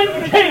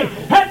time came,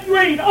 that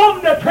great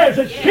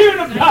omnipresent Spirit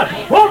of God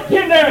walked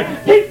in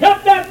there, picked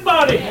up that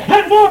body,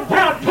 and walked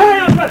out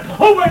triumphant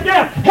over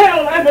death,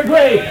 hell, and the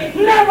grave.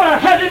 Never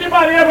had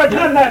anybody ever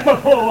done that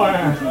before.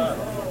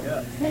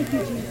 Thank you,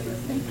 Jesus.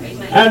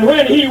 And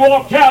when he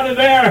walked out of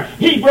there,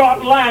 he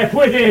brought life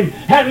with him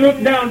and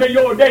looked down to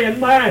your day and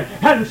mine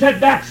and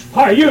said, that's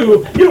for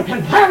you. You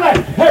can have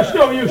it. There's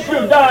no use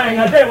you dying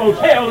a devil's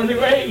hell in the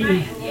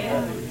grave.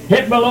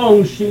 It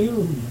belongs to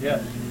you.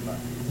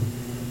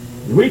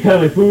 We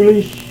kind of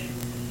foolish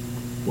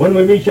when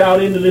we reach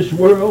out into this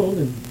world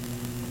and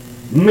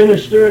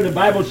minister. The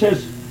Bible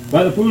says,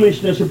 by the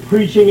foolishness of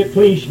preaching, it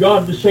pleased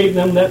God to save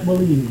them that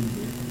believe.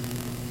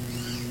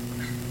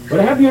 But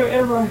have you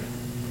ever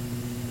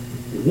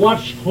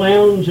watched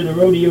clowns in a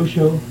rodeo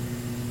show?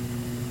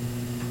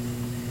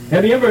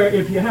 Have you ever,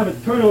 if you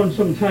haven't, turn on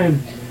sometime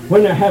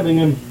when they're having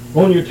them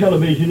on your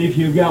television, if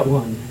you've got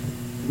one,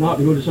 not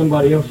to go to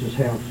somebody else's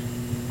house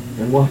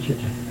and watch it.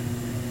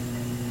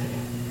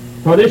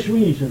 For this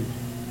reason,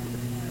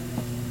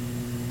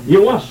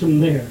 you watch them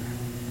there.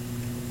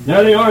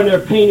 There they are in their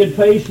painted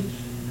faces,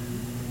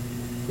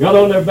 got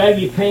on their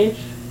baggy pants.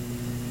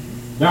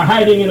 They're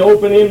hiding in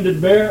open-ended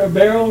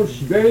barrels.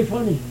 Very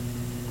funny.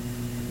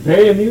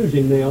 Very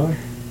amusing they are.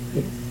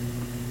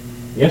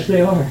 Yes, they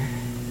are.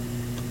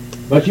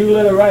 But you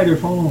let a rider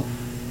fall off.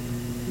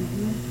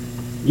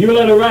 You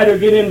let a rider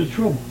get into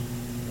trouble.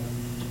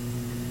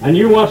 And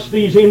you watch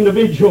these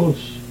individuals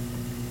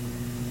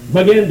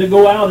begin to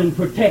go out and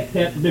protect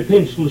that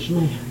defenseless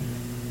man.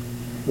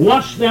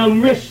 Watch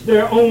them risk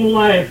their own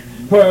life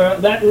for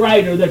that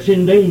rider that's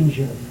in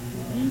danger.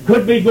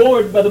 Could be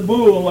gored by the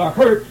bull or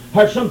hurt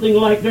or something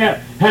like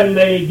that. And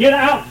they get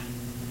out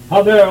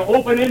of their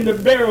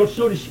open-ended barrel,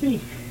 so to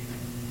speak.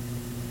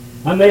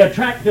 And they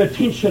attract the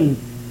attention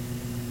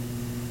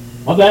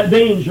of that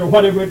danger,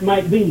 whatever it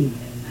might be.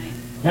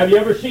 Have you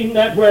ever seen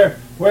that where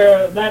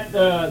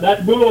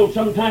that bull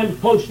sometimes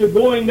close to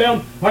going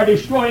down or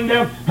destroying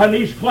them, and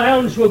these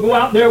clowns will go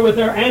out there with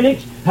their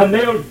antics, and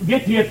they'll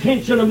get the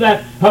attention of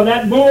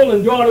that bull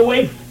and draw it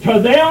away to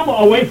them,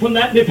 away from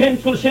that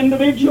defenseless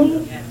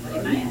individual?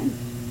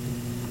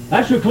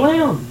 That's a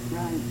clown.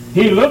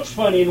 He looks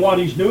funny in what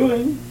he's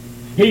doing.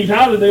 He's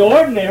out of the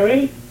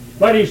ordinary,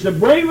 but he's the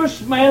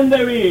bravest man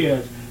there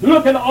is.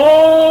 Look at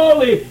all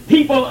the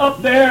people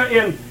up there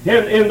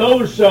in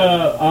those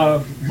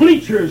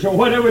bleachers or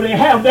whatever they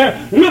have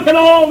there. Look at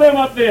all them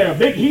up there,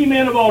 big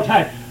he-men of all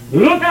types.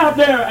 Look out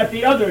there at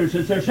the others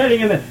as they're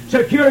sitting in the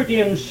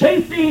security and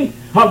safety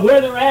of where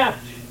they're at.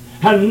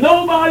 And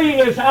nobody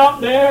is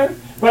out there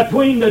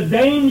between the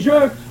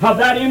danger of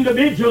that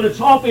individual that's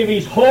off of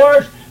his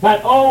horse,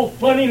 that old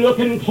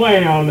funny-looking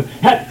clown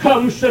that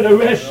comes to the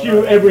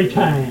rescue every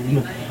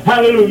time.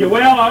 Hallelujah.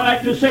 Well, I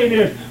like to say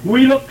this.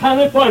 We look kind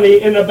of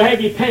funny in the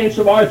baggy pants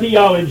of our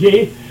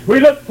theology. We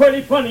look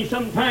pretty funny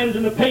sometimes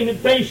in the painted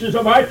faces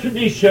of our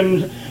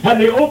traditions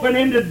and the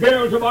open-ended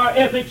barrels of our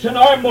ethics and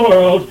our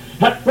morals.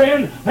 That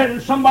friend, when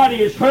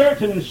somebody is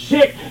hurt and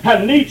sick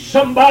and needs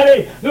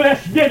somebody,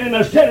 let's get in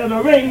the center of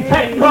the ring,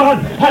 thank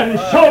God, and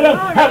show them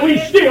that we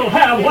still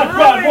have what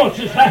God wants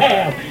us to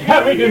have.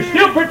 And we can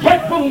still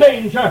protect from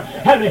danger.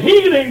 And the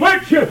healing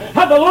virtue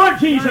of the Lord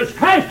Jesus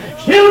Christ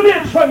still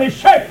lives from His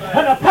church.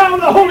 And the power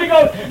of the Holy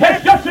Ghost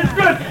is just as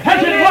good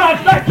as it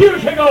was back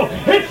years ago.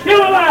 It's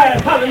still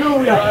alive.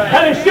 Hallelujah.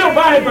 And it's still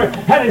vibrant.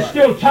 And it's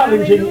still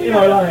challenging in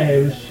our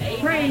lives.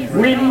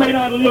 We may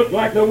not look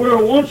like the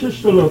world wants us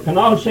to look. And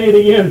I'll say it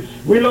again.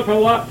 We look a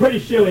lot pretty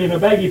silly in the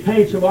baggy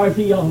pants of our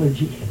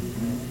theology.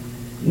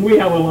 We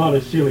have a lot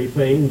of silly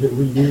things that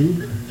we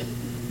do.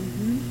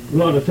 A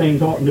lot of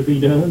things oughtn't to be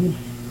done.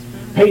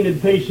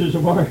 Painted faces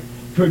of our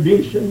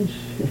traditions.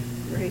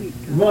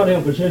 God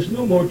help us, there's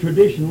no more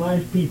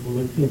traditionalized people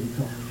in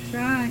Pentecost. That's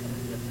right.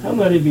 How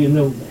many of you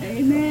know that?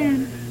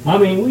 Amen. I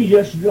mean, we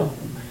just got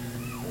them.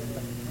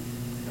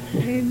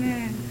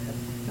 Amen.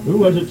 Who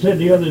was it said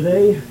the other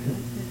day?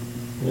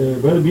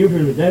 Brother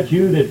Buford, was that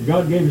you, that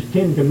God gave us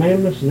 10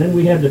 commandments and then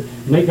we had to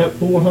make up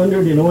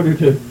 400 in order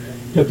to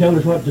tell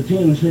us what the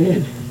 10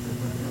 said?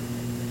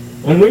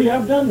 And we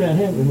have done that,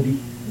 haven't we?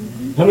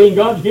 I mean,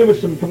 God's given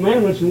us some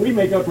commandments and we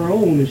make up our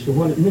own as to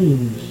what it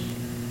means.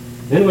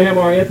 Then we have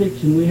our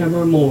ethics and we have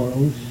our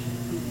morals.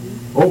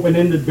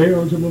 Open-ended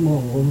barrels of them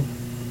all.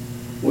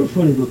 We're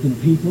funny-looking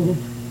people.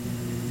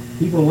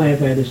 People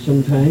laugh at us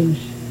sometimes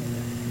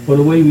for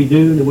the way we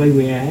do and the way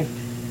we act.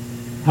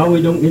 How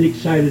we don't get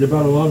excited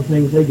about a lot of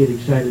things they get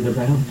excited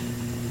about.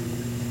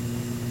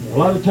 A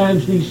lot of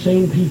times these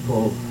same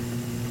people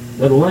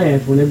that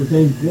laugh when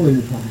everything's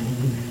going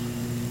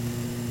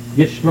fine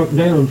get struck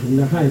down from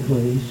their high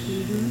place.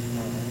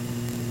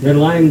 They're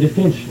lying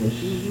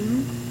defenseless.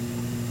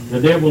 The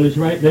devil is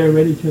right there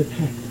ready to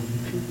attack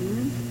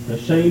them. The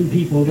same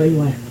people they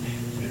laughed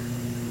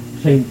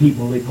at. Same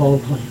people they call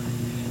clowns.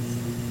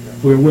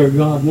 We're where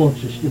God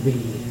wants us to be.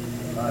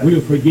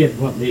 We'll forget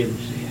what they ever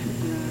said.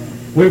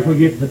 We'll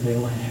forget that they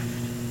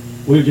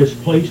laughed. We'll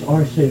just place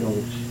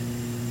ourselves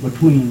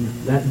between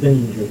that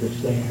danger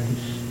that's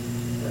theirs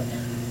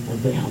and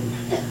them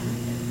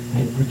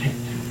and protect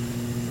them.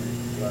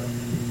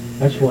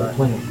 That's what a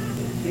clown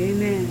is.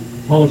 Amen.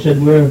 Paul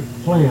said we're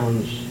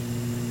clowns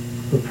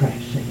for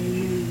Christ's sake.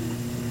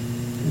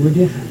 We're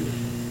different.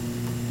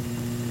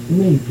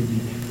 Made to be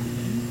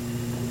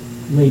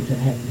different. Made to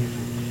act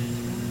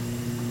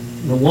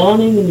different. The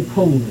wanting and the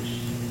coldness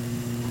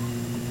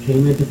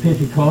came into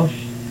Pentecost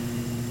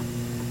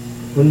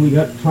when we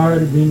got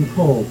tired of being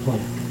called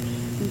clowns.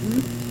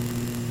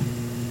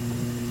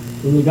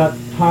 When we got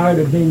tired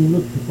of being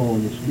looked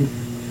upon as different.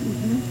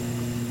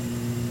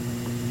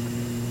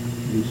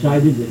 We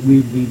decided that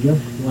we'd be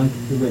just like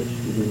the rest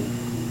of the world.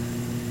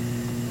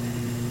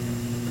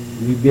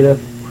 We'd get up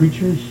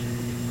preachers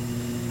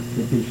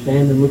that could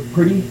stand and look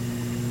pretty,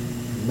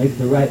 make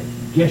the right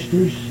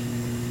jesters,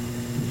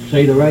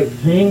 say the right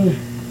thing,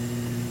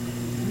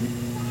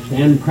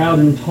 stand proud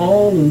and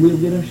tall, and we'll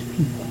get us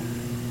people.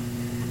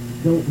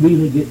 Don't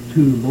really get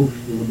too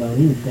emotional about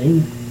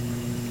anything.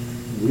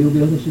 We'll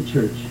build us a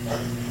church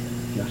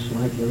just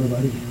like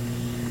everybody else.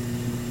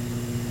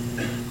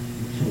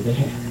 So they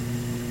have.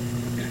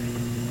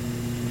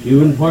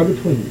 Few and far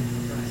between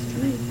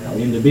are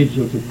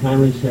individuals that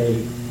finally say,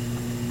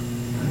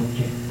 I don't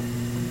care.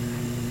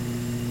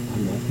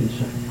 I'm not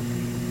concerned.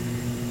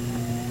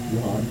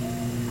 God,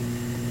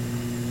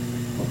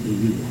 what do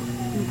you want?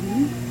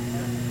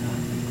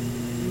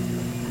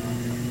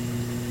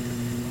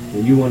 Do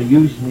you want to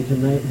use me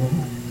tonight, Lord?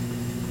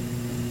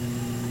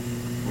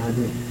 I'm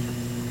ready.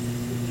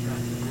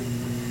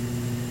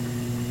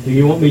 Do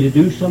you want me to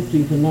do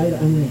something tonight?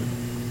 I'm ready.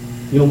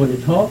 You want me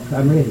to talk?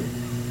 I'm ready.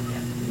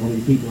 You want me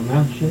to keep my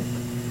mouth shut?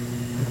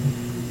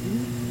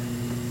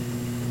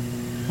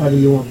 How do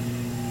you want me?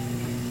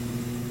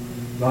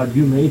 God,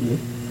 you made me.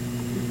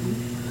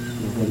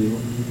 Now what do you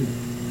want me to do?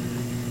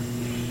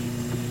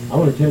 I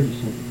want to tell you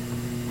something.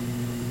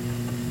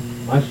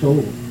 My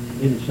soul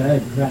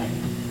inside cries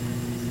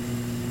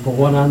for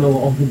what I know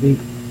ought to be a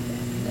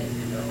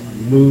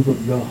move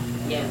of God.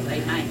 Yes,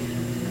 amen.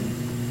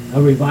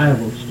 A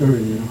revival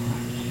stirring in our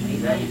hearts.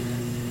 Amen.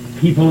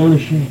 People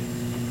unashamed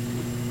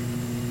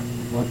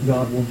of what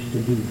God wants to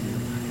do in their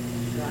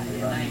lives.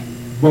 Amen.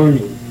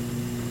 Burning,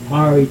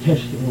 fiery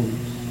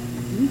testimonies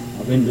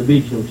of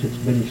individuals that's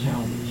been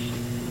salvaged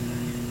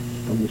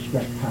from the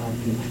scrap pile of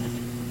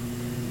humanity.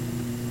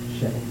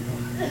 Set on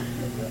fire.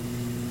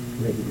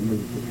 Ready to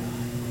move for God.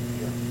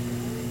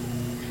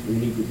 We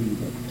need to be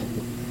that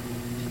public.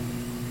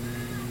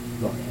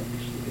 God help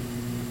us to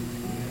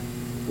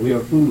do. We are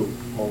fools,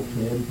 Paul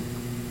said.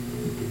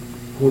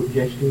 Court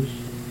jesters,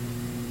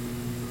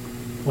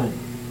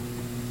 planners.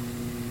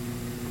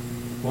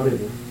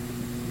 Whatever.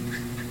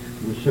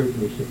 We're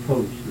certainly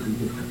supposed to be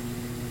different.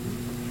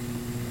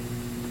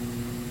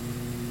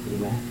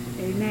 Amen.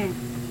 Amen.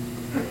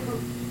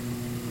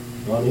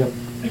 God help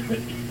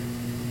us.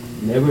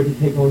 Never to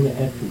take on the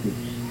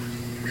attributes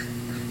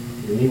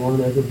of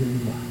anyone other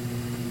than God.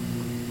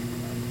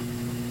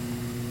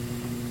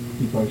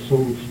 Keep our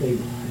souls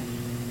stabilized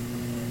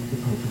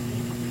because of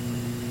Him.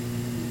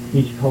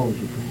 He's called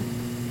you for Him.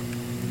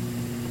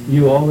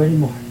 You already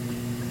marked.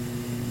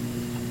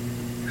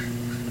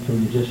 So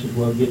you just as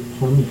well get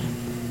plumb in.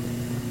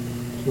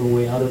 There's no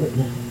way out of it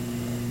now.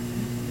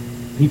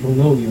 People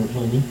know you're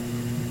funny.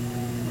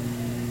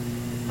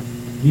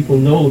 People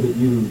know that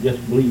you just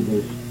believe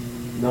there's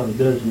not a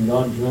dozen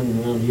gods running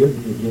around here,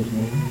 but there's just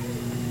one.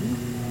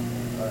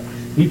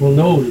 People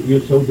know that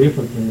you're so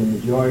different than the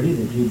majority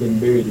that you've been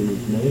buried in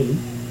His name,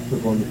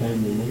 took on the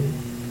family name.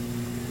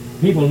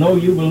 People know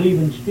you believe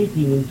in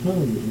speaking in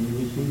tongues and you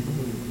receive the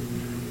Holy Ghost.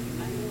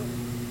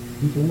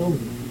 People know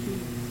this.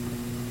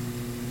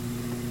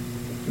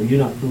 So you're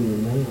not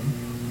fooling around.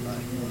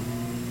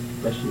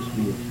 Let's just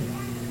be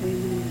yourself.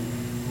 Amen.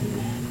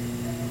 Amen.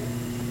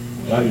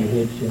 Bow your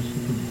heads just a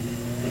minute.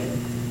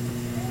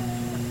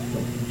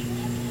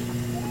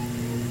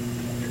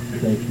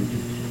 Thank you,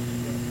 Jesus.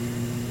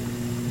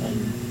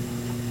 Hallelujah.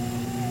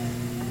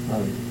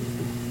 Hallelujah.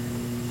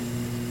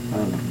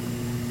 Hallelujah.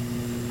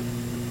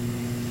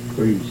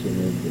 Praise the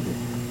name of the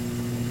Lord.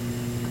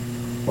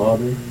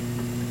 Father,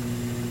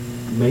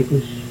 make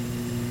us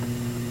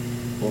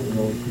what we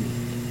ought to be.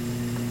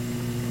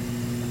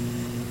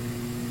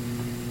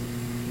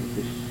 Make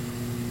us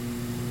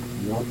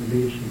not to be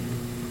ashamed.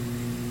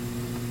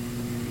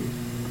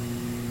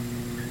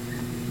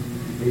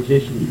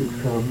 Musicians would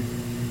come.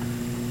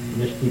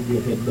 Just keep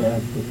your head down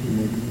if you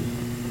need to.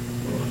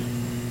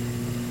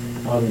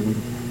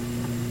 Hallelujah.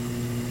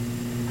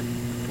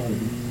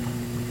 Hallelujah.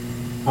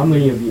 How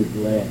many of you are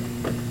glad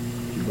that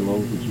you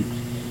belong to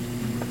Jesus?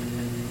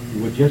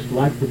 You would just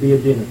like to be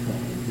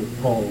identified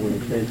with Paul when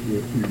it says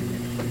we're fools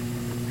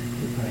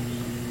to Christ.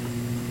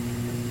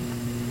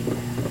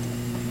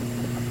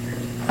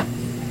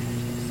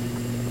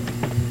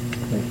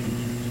 Thank you,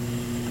 Jesus.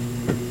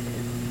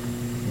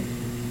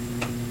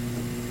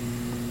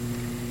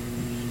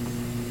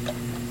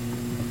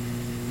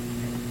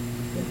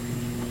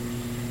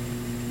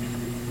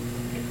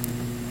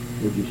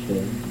 Would you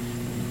stand?